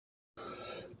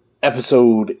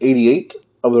Episode 88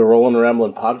 of the Rollin' and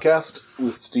Ramblin' podcast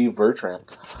with Steve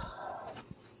Bertrand.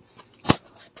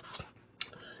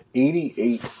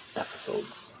 88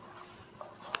 episodes.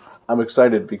 I'm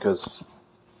excited because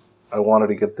I wanted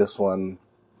to get this one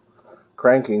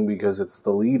cranking because it's the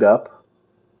lead up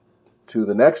to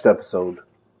the next episode,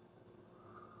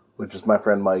 which is my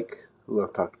friend Mike, who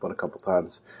I've talked about a couple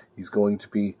times. He's going to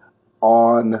be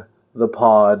on the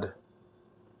pod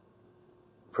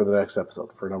for the next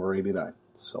episode, for number 89.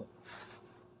 So,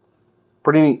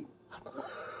 pretty neat.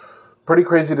 Pretty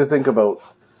crazy to think about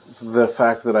the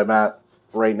fact that I'm at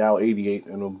right now 88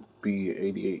 and will be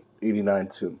 88,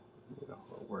 89 soon. You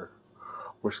know,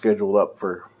 we're scheduled up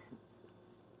for.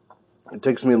 It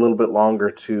takes me a little bit longer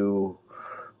to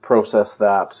process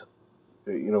that,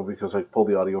 because I pull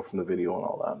the audio from the video and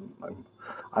all that.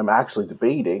 I'm actually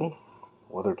debating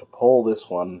whether to pull this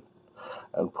one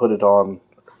and put it on.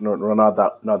 No,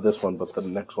 not this one, but the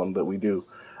next one that we do.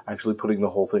 Actually, putting the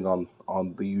whole thing on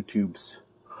the YouTubes.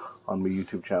 On my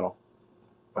YouTube channel.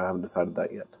 I haven't decided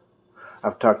that yet.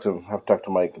 I've talked to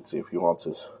Mike and see if he wants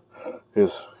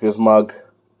his mug,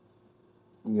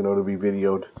 to be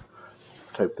videoed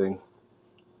type thing.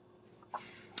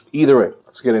 Either way,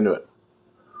 let's get into it.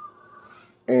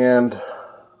 And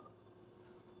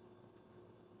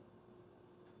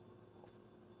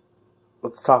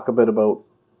let's talk a bit about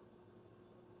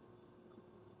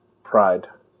pride.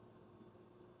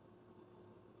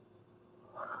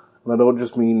 And I don't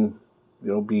just mean,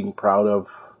 being proud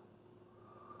of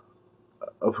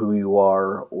who you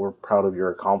are or proud of your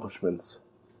accomplishments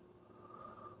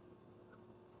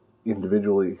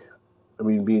individually. I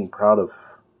mean being proud of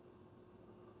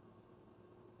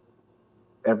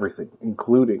everything,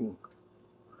 including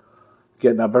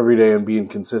getting up every day and being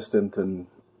consistent. And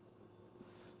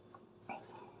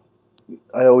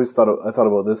I thought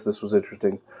about this. This was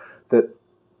interesting. That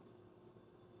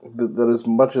as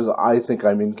much as I think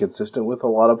I'm inconsistent with a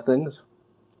lot of things,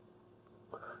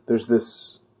 there's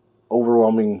this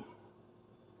overwhelming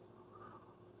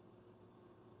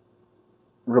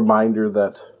reminder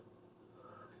that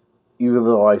even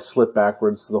though I slip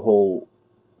backwards the whole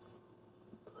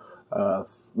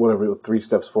 3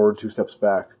 steps forward, 2 steps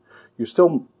back, you're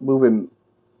still moving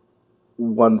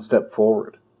 1 step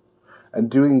forward. And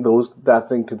doing that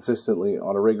thing consistently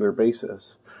on a regular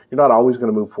basis, you're not always going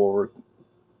to move forward.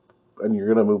 And you're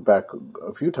going to move back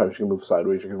a few times. You're going to move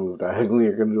sideways. You're going to move diagonally.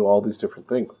 You're going to do all these different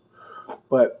things.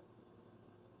 But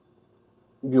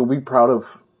you'll be proud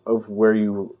of where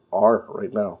you are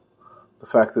right now. The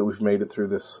fact that we've made it through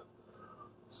this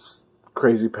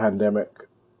crazy pandemic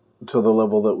to the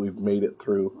level that we've made it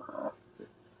through.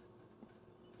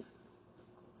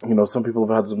 Some people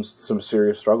have had some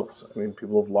serious struggles. I mean,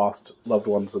 people have lost loved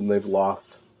ones and they've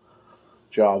lost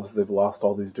jobs. They've lost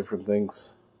all these different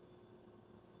things.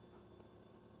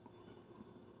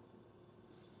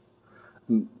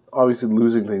 And obviously,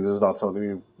 losing things is not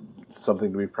something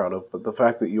to be proud of. But the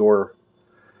fact that you're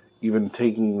even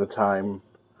taking the time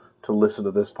to listen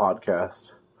to this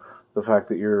podcast, the fact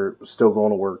that you're still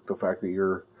going to work, the fact that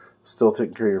you're still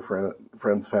taking care of your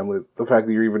friends, family, the fact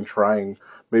that you're even trying.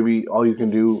 Maybe all you can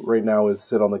do right now is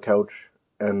sit on the couch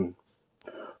and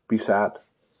be sad.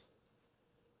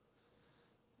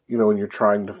 And you're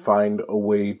trying to find a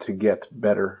way to get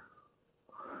better,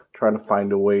 trying to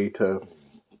find a way to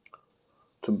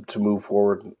move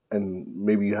forward, and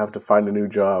maybe you have to find a new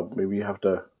job. Maybe you have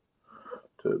to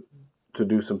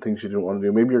do some things you didn't want to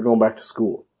do. Maybe you're going back to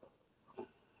school.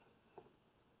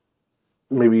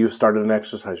 Maybe you've started an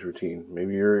exercise routine.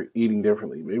 Maybe you're eating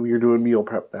differently. Maybe you're doing meal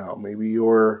prep now. Maybe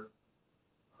you're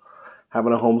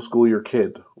having to homeschool your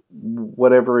kid.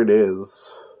 Whatever it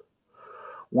is,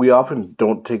 we often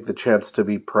don't take the chance to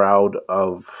be proud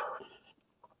of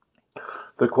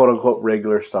the quote-unquote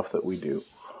regular stuff that we do.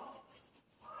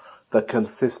 The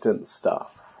consistent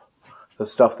stuff. The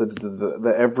stuff that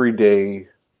the everyday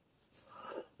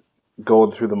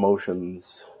going through the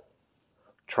motions,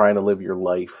 trying to live your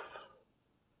life,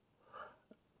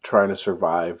 trying to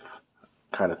survive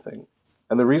kind of thing.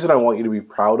 And the reason I want you to be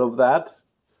proud of that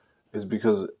is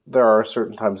because there are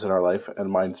certain times in our life, and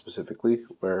mine specifically,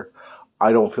 where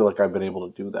I don't feel like I've been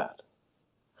able to do that.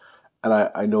 And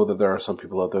I know that there are some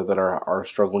people out there that are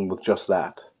struggling with just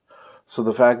that. So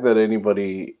the fact that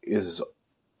anybody is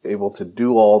able to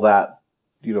do all that,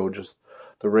 just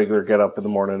the regular get up in the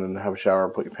morning and have a shower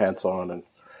and put your pants on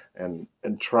and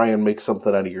try and make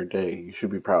something out of your day, you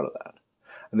should be proud of that.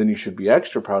 And then you should be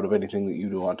extra proud of anything that you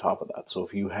do on top of that. So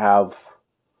if you have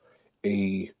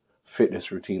a fitness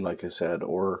routine, like I said,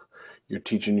 or you're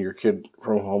teaching your kid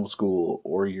from homeschool,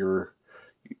 or you're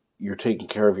you're taking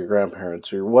care of your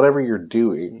grandparents or whatever you're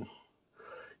doing,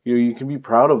 you can be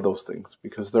proud of those things,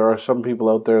 because there are some people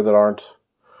out there that aren't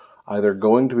either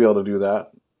going to be able to do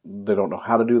that, they don't know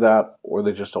how to do that, or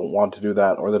they just don't want to do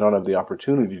that, or they don't have the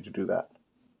opportunity to do that.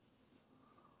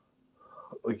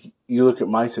 Like, you look at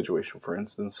my situation, for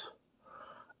instance.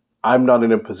 I'm not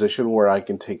in a position where I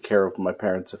can take care of my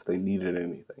parents if they needed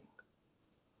anything.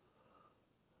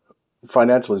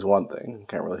 Financially is one thing.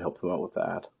 Can't really help them out with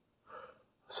that.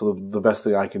 So the best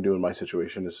thing I can do in my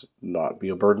situation is not be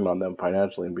a burden on them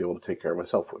financially and be able to take care of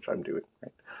myself, which I'm doing.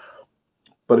 Right?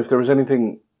 But if there was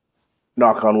anything,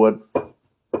 knock on wood,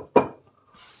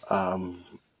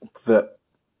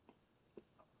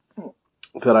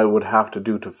 that I would have to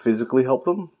do to physically help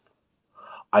them,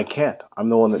 I can't. I'm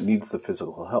the one that needs the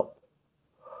physical help.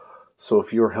 So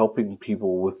if you're helping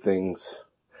people with things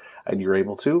and you're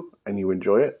able to and you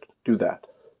enjoy it, do that.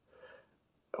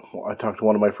 I talked to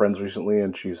one of my friends recently,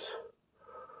 and she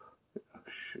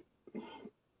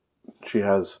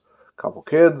has a couple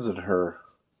kids, and her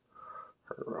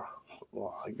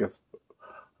well, I guess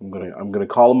I'm gonna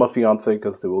call them a fiance,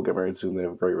 because they will get married soon. They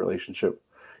have a great relationship.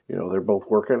 They're both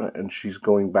working, and she's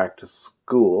going back to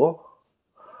school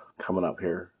coming up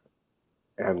here,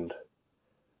 and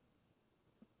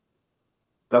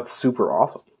that's super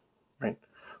awesome, right?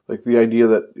 Like, the idea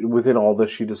that within all this,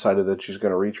 she decided that she's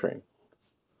going to retrain.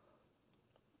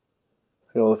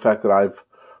 The fact that I've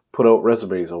put out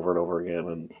resumes over and over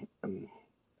again,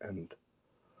 and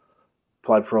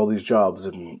applied for all these jobs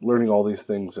and learning all these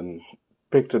things and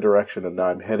picked a direction, and now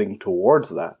I'm heading towards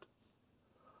that.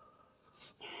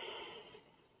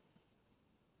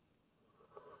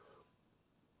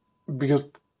 Because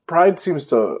pride seems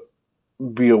to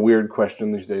be a weird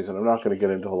question these days, and I'm not going to get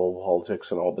into all the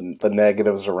politics and all the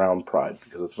negatives around pride,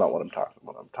 because it's not what I'm talking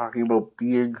about. I'm talking about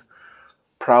being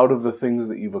proud of the things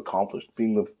that you've accomplished,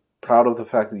 being proud of the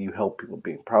fact that you help people,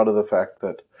 being proud of the fact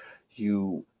that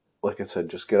you, like I said,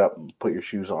 just get up and put your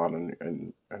shoes on,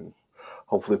 and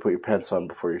hopefully put your pants on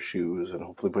before your shoes, and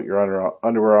hopefully put your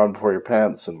underwear on before your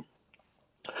pants, and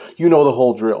the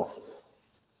whole drill.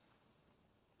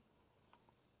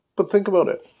 But think about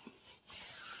it.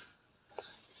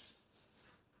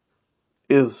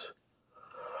 Because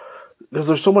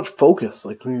there's so much focus.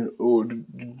 Like,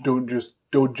 don't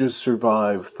just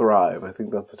survive, thrive. I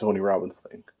think that's a Tony Robbins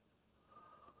thing.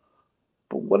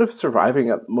 But what if surviving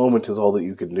at the moment is all that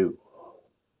you can do?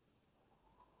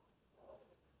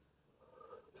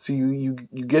 So you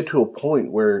get to a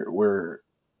point where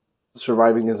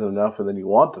surviving isn't enough, and then you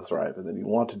want to thrive, and then you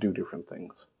want to do different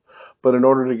things. But in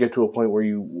order to get to a point where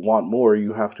you want more,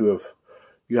 you have to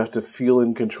feel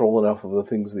in control enough of the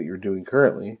things that you're doing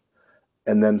currently,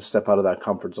 and then step out of that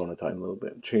comfort zone a tiny little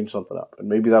bit, change something up. And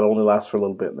maybe that only lasts for a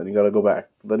little bit, and then you got to go back.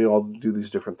 Then you all do these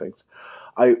different things.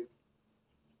 I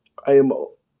am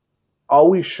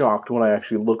always shocked when I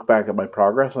actually look back at my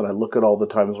progress, and I look at all the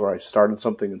times where I started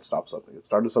something and stopped something, and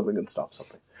started something and stopped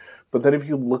something. But then if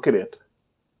you look at it,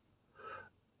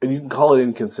 and you can call it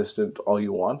inconsistent all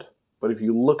you want, but if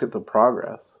you look at the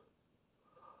progress,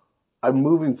 I'm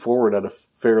moving forward at a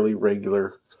fairly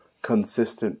regular,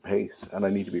 consistent pace, and I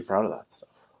need to be proud of that stuff.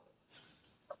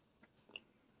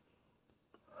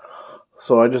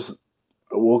 So I just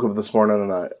woke up this morning,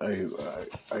 and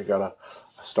I got to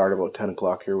start about 10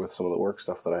 o'clock here with some of the work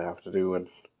stuff that I have to do, and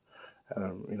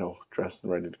I'm dressed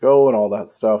and ready to go and all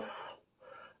that stuff.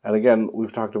 And again,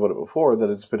 we've talked about it before, that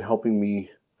it's been helping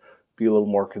me be a little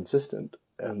more consistent.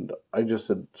 And I just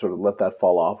had sort of let that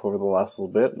fall off over the last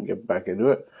little bit and get back into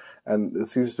it. And it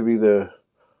seems to be the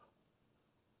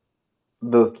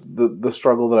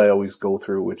struggle that I always go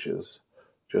through, which is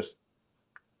just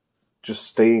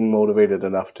staying motivated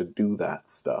enough to do that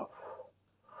stuff.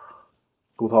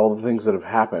 With all the things that have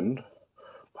happened,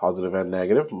 positive and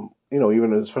negative,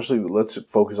 even especially, let's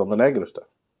focus on the negative stuff.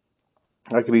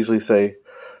 I could easily say,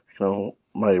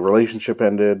 my relationship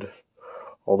ended,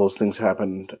 all those things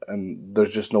happened, and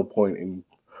there's just no point in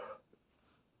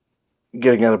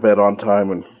getting out of bed on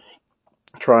time and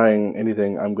trying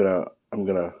anything. I'm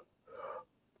gonna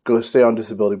go stay on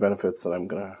disability benefits, and I'm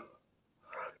gonna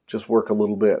just work a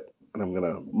little bit, and I'm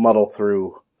gonna muddle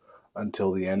through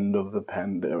until the end of the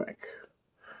pandemic,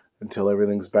 until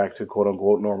everything's back to quote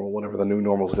unquote normal, whatever the new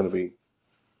normal is going to be.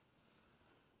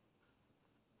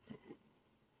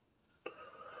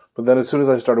 But then as soon as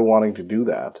I started wanting to do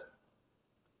that,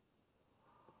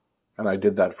 and I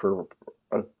did that for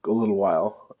a little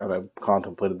while, and I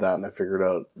contemplated that, and I figured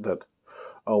out that,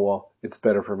 oh, well, it's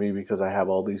better for me because I have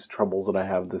all these troubles and I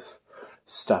have this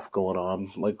stuff going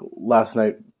on. Like last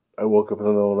night, I woke up in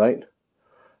the middle of the night,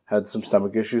 had some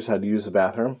stomach issues, had to use the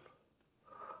bathroom,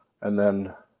 and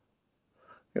then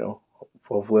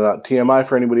hopefully not TMI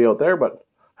for anybody out there, but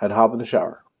I had to hop in the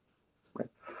shower. Right?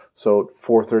 So at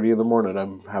 4:30 in the morning,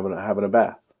 I'm having a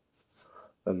bath.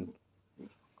 Then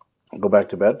go back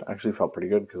to bed. Actually felt pretty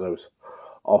good because I was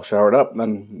all showered up,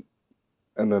 and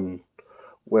then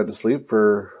went to sleep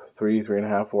for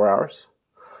 3.5, 4 hours.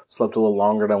 Slept a little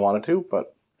longer than I wanted to,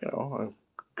 but I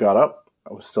got up.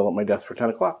 I was still at my desk for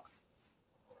 10 o'clock.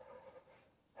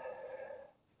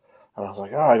 And I was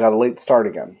like, I got a late start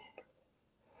again.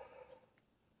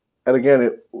 And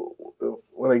again,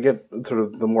 when I get sort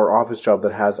of the more office job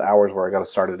that has hours where I got to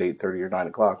start at 8:30 or 9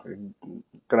 o'clock, I'm going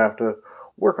to have to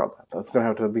work on that. That's going to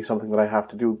have to be something that I have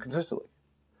to do consistently.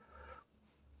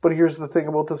 But here's the thing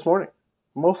about this morning.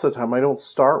 Most of the time, I don't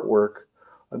start work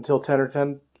until 10 or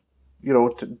 10,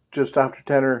 just after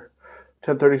 10 or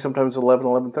 10:30, sometimes 11,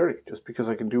 11:30, just because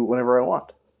I can do it whenever I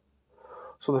want.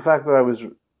 So the fact that I was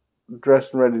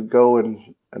dressed and ready to go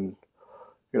and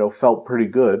felt pretty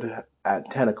good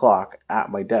at 10 o'clock at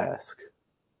my desk,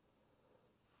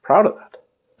 proud of that.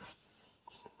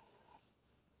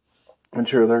 And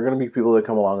sure, there are going to be people that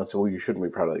come along and say, well, you shouldn't be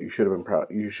proud of that. You should have been proud.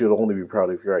 You should only be proud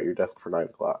if you're at your desk for 9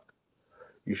 o'clock.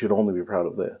 You should only be proud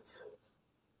of this.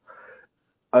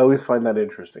 I always find that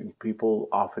interesting. People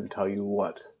often tell you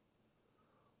what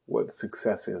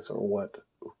success is or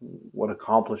what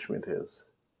accomplishment is.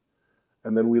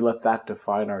 And then we let that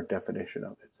define our definition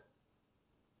of it.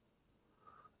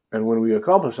 And when we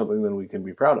accomplish something, then we can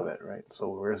be proud of it, right? So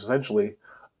we're essentially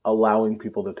allowing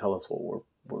people to tell us what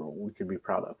we can be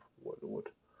proud of,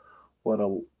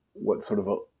 what sort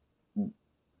of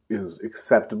is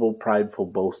acceptable, prideful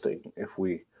boasting if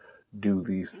we do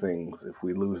these things, if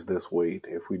we lose this weight,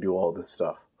 if we do all this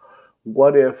stuff.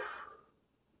 What if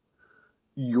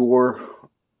your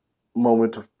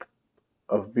moment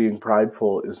of being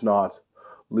prideful is not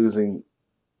losing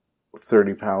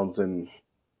 30 pounds in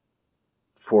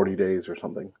 40 days or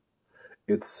something?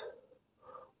 It's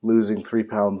losing 3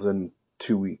 pounds in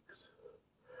 2 weeks.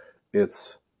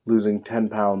 It's losing 10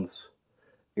 pounds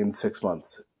in 6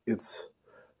 months. It's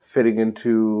fitting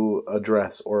into a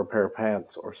dress or a pair of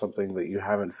pants or something that you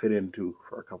haven't fit into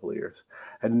for a couple of years.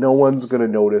 And no one's going to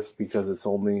notice because it's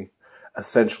only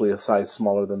essentially a size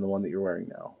smaller than the one that you're wearing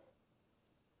now.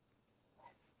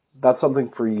 That's something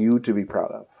for you to be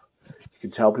proud of. You can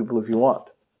tell people if you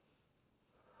want.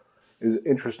 It's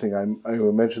interesting. I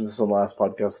mentioned this on the last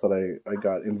podcast that I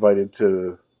got invited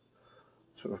to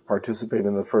sort of participate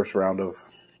in the first round of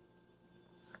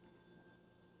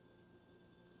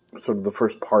sort of the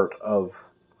first part of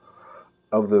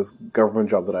this government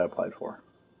job that I applied for.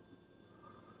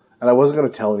 And I wasn't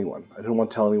going to tell anyone. I didn't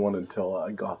want to tell anyone until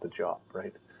I got the job,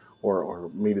 right? Or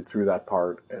made it through that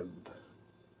part and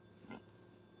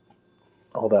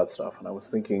all that stuff. And I was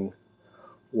thinking,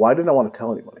 why didn't I want to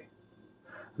tell anybody?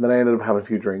 And then I ended up having a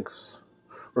few drinks,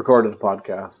 recorded a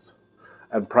podcast.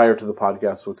 And prior to the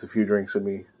podcast, with a few drinks in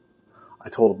me, I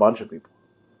told a bunch of people.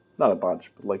 Not a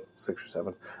bunch, but like 6 or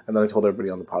 7. And then I told everybody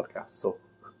on the podcast. So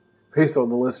based on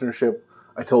the listenership,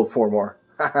 I told 4 more.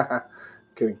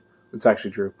 Kidding. It's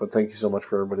actually true. But thank you so much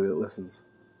for everybody that listens.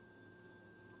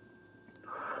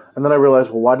 And then I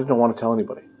realized, well, why didn't I want to tell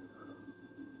anybody?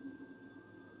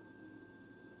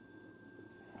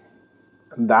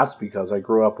 And that's because I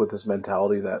grew up with this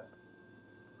mentality that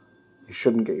you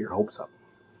shouldn't get your hopes up.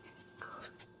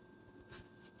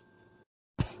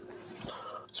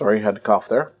 Sorry, I had to cough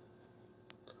there.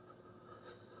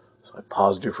 So I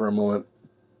paused you for a moment.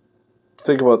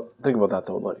 Think about that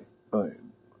though. Like,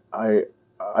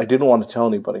 I didn't want to tell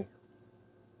anybody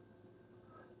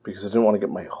because I didn't want to get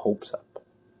my hopes up.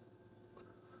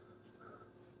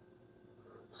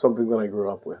 Something that I grew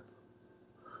up with.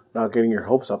 Not getting your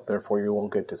hopes up, therefore you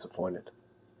won't get disappointed.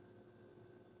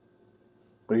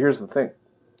 But here's the thing.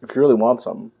 If you really want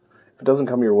something, if it doesn't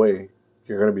come your way,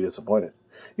 you're going to be disappointed.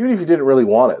 Even if you didn't really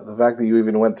want it, the fact that you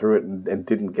even went through it and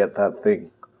didn't get that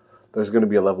thing, there's going to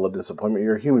be a level of disappointment.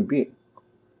 You're a human being.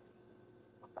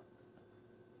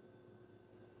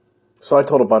 So I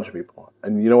told a bunch of people.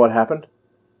 And you know what happened?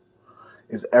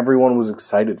 Is everyone was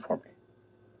excited for me.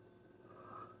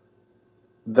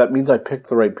 That means I picked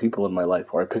the right people in my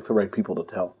life, or I picked the right people to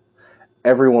tell.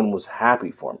 Everyone was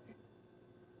happy for me.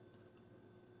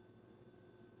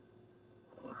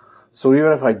 So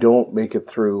even if I don't make it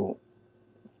through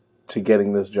to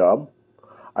getting this job,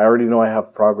 I already know I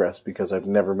have progress because I've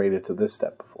never made it to this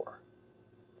step before.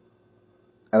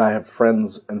 And I have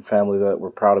friends and family that were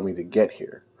proud of me to get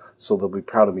here. So they'll be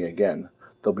proud of me again.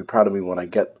 They'll be proud of me when I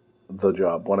get the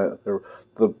job.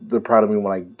 They're proud of me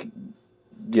when I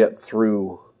get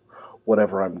through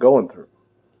whatever I'm going through.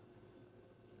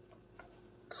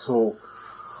 So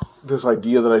this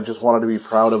idea that I just wanted to be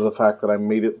proud of the fact that I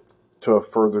made it to a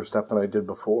further step than I did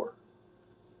before.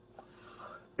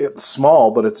 It's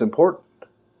small, but it's important.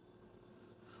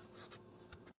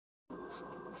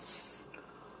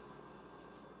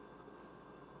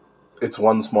 It's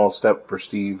one small step for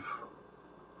Steve,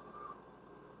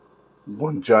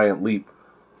 one giant leap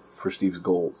for Steve's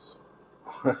goals.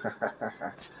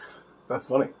 That's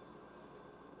funny.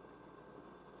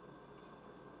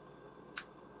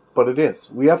 But it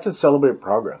is. We have to celebrate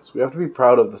progress. We have to be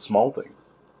proud of the small things.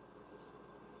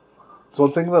 So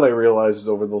one thing that I realized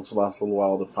over this last little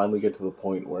while to finally get to the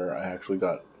point where I actually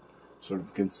got sort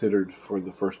of considered for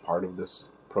the first part of this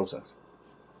process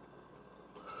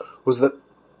was that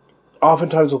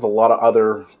oftentimes with a lot of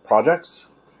other projects,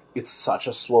 it's such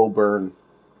a slow burn.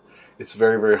 It's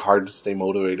very, very hard to stay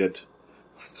motivated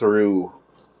through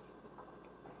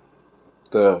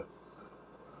the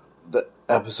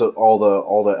episode,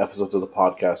 all the episodes of the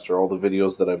podcast, or all the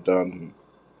videos that I've done,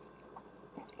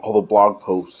 all the blog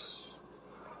posts.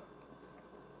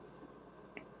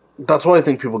 That's why I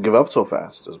think people give up so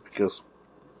fast, is because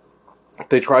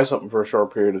they try something for a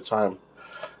short period of time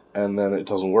and then it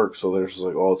doesn't work, so they're just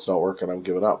like, oh, it's not working, I'm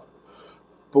giving up.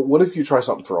 But what if you try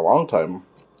something for a long time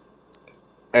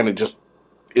and it just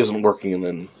isn't working, and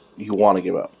then you want to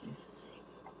give up?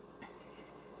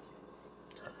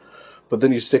 But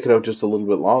then you stick it out just a little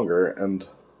bit longer, and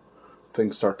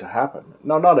things start to happen.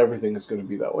 Now, not everything is going to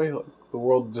be that way. Like, the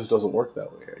world just doesn't work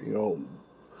that way. You know,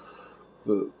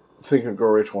 the Think and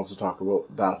Grow Rich wants to talk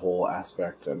about that whole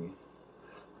aspect, and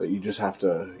that you have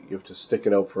to stick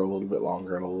it out for a little bit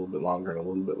longer, and a little bit longer, and a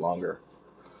little bit longer.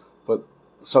 But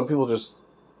some people just,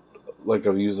 like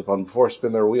I've used the pun before,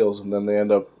 spin their wheels, and then they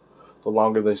end up, the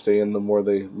longer they stay in, the more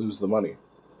they lose the money,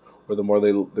 or the more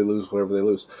they lose whatever they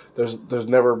lose. There's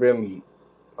never been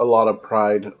a lot of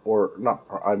pride, or not.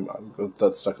 I'm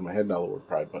that's stuck in my head now, the word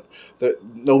pride, but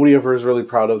nobody ever is really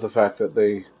proud of the fact that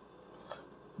they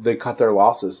cut their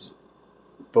losses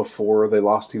before they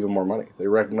lost even more money. They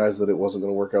recognized that it wasn't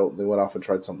going to work out, and they went off and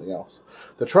tried something else.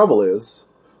 The trouble is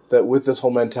that with this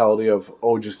whole mentality of,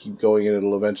 oh, just keep going and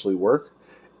it'll eventually work,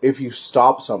 if you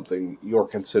stop something, you're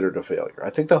considered a failure. I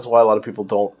think that's why a lot of people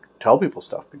don't tell people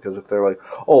stuff, because if they're like,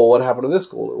 oh, what happened to this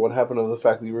goal, or what happened to the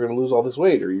fact that you were going to lose all this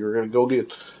weight, or you were going to go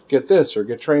get this, or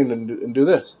get trained and do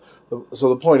this. So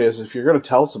the point is, if you're going to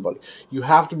tell somebody, you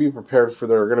have to be prepared for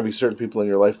there are going to be certain people in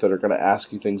your life that are going to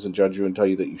ask you things and judge you and tell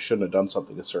you that you shouldn't have done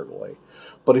something a certain way.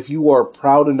 But if you are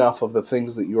proud enough of the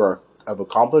things that have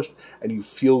accomplished, and you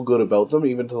feel good about them,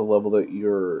 even to the level that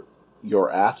you're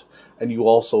at, and you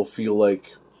also feel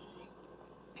like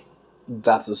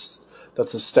that's a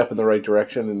step in the right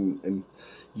direction, and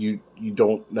you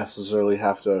don't necessarily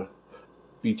have to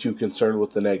be too concerned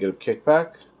with the negative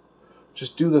kickback.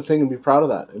 Just do the thing and be proud of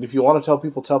that. And if you want to tell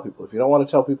people, tell people. If you don't want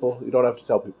to tell people, you don't have to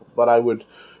tell people. But I would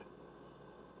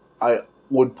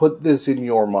put this in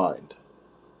your mind.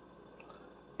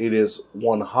 It is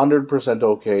 100%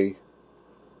 okay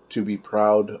to be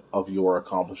proud of your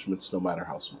accomplishments, no matter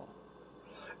how small.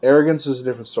 Arrogance is a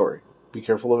different story. Be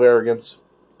careful of arrogance.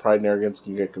 Pride and arrogance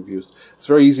can get confused. It's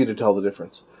very easy to tell the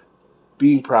difference.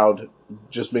 Being proud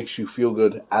just makes you feel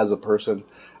good as a person,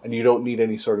 and you don't need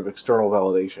any sort of external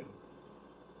validation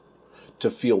to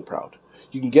feel proud.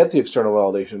 You can get the external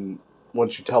validation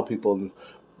once you tell people, and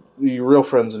your real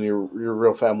friends and your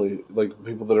real family, like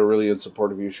people that are really in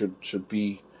support of you, should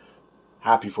be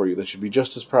happy for you. They should be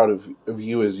just as proud of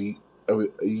you as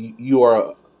you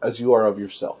are of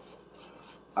yourself.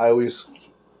 I always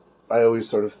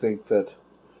sort of think that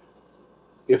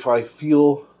if I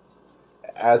feel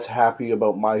as happy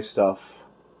about my stuff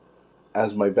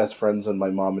as my best friends and my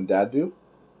mom and dad do,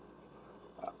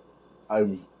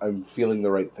 I'm feeling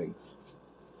the right things.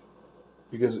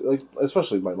 Because, like,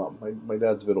 especially my mom. My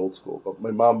dad's a bit old school, but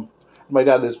my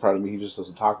dad is proud of me. He just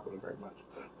doesn't talk about it very much.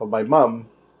 But my mom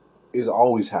is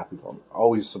always happy for me,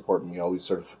 always supporting me, always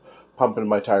sort of pumping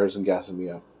my tires and gassing me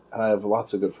up. And I have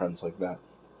lots of good friends like that.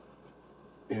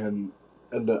 And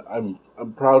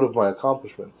I'm proud of my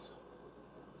accomplishments.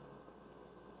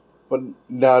 But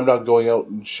now I'm not going out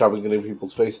and shoving it in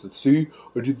people's face that, see,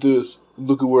 I did this,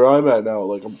 look at where I'm at now.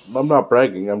 Like, I'm not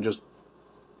bragging, I'm just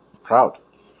proud.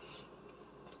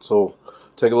 So,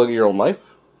 take a look at your own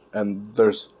life, and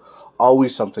there's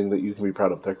always something that you can be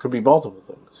proud of. There could be multiple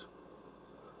things.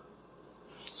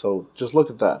 So, just look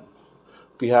at that.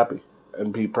 Be happy,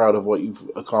 and be proud of what you've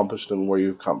accomplished and where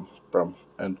you've come from.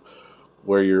 And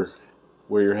where you're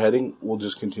heading, we'll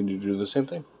just continue to do the same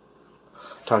thing.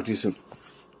 Talk to you soon.